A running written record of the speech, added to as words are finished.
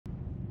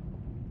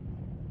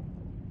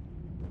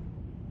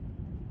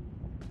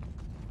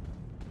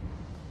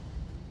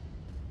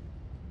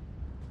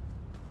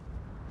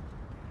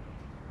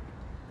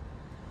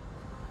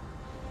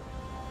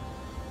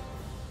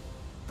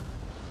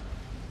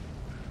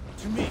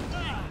To me.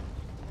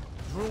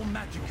 Draw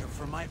Magicka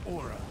from my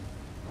aura.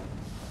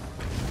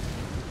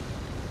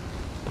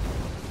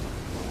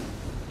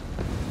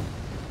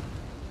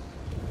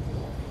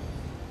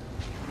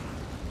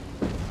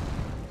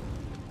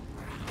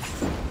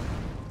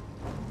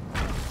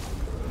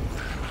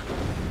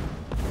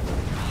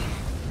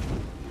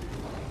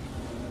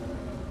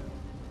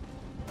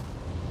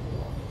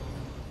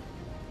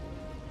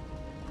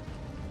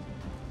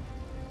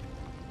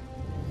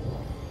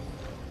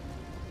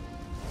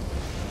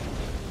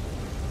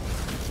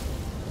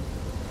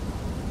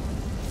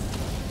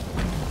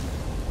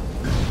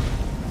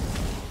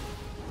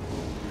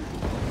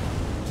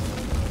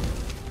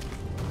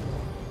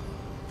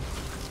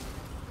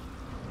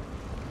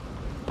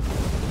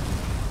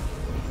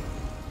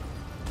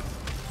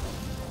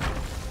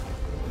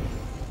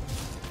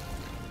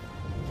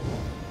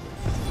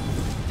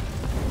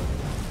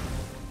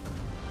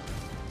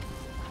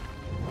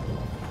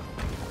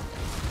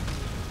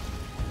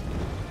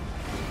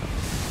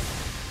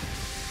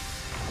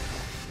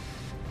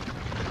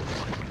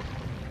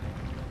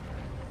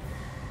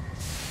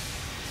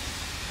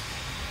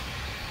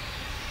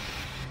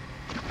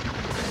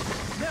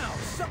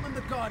 Summon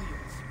the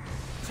Guardians.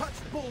 Touch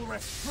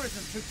Balreth's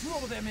prison to draw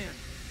them in.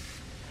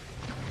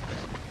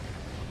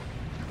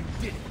 You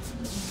did it.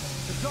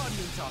 The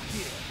Guardians are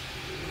here.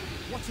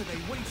 What are they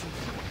waiting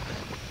for?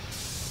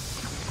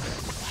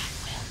 What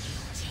will you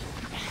do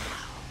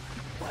now?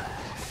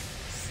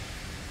 Words.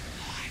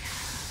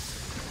 Mortals.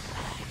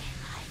 Burning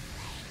my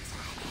flames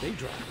on it.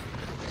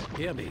 Daedra,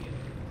 hear me.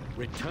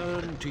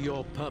 Return to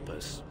your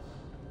purpose.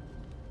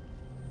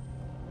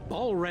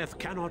 Balreth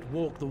cannot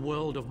walk the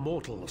world of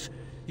mortals.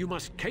 You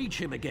must cage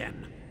him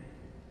again.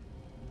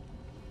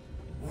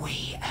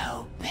 We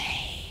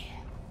obey.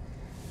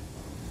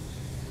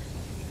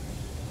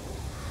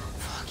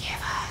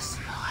 Forgive us,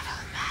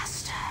 mortal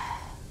master.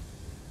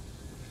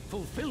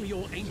 Fulfill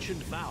your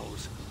ancient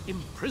vows.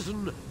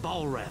 Imprison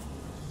Balreth.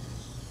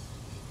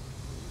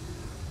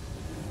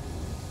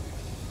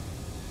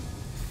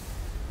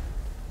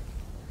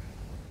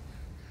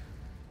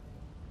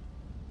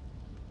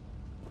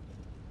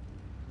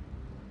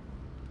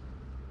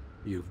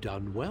 You've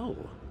done well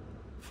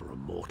for a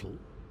mortal.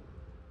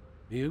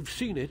 You've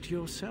seen it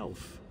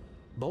yourself.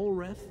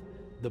 Balreth,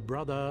 the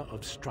brother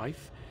of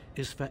strife,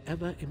 is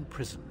forever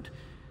imprisoned.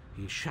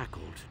 He's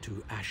shackled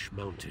to Ash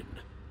Mountain.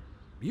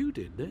 You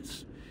did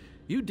this.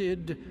 You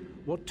did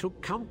what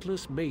took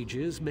countless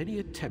mages many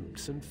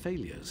attempts and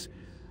failures.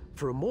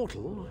 For a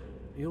mortal,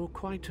 you're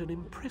quite an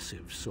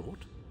impressive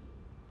sort.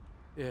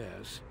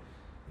 Yes,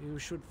 you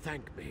should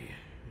thank me.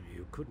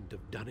 You couldn't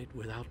have done it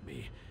without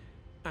me.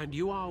 And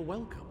you are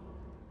welcome.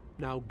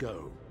 Now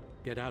go.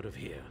 Get out of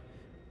here.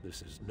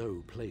 This is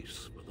no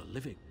place for the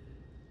living.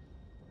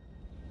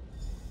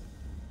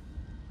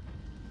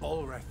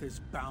 Balreth is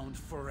bound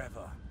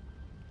forever.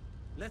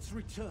 Let's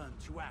return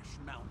to Ash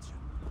Mountain.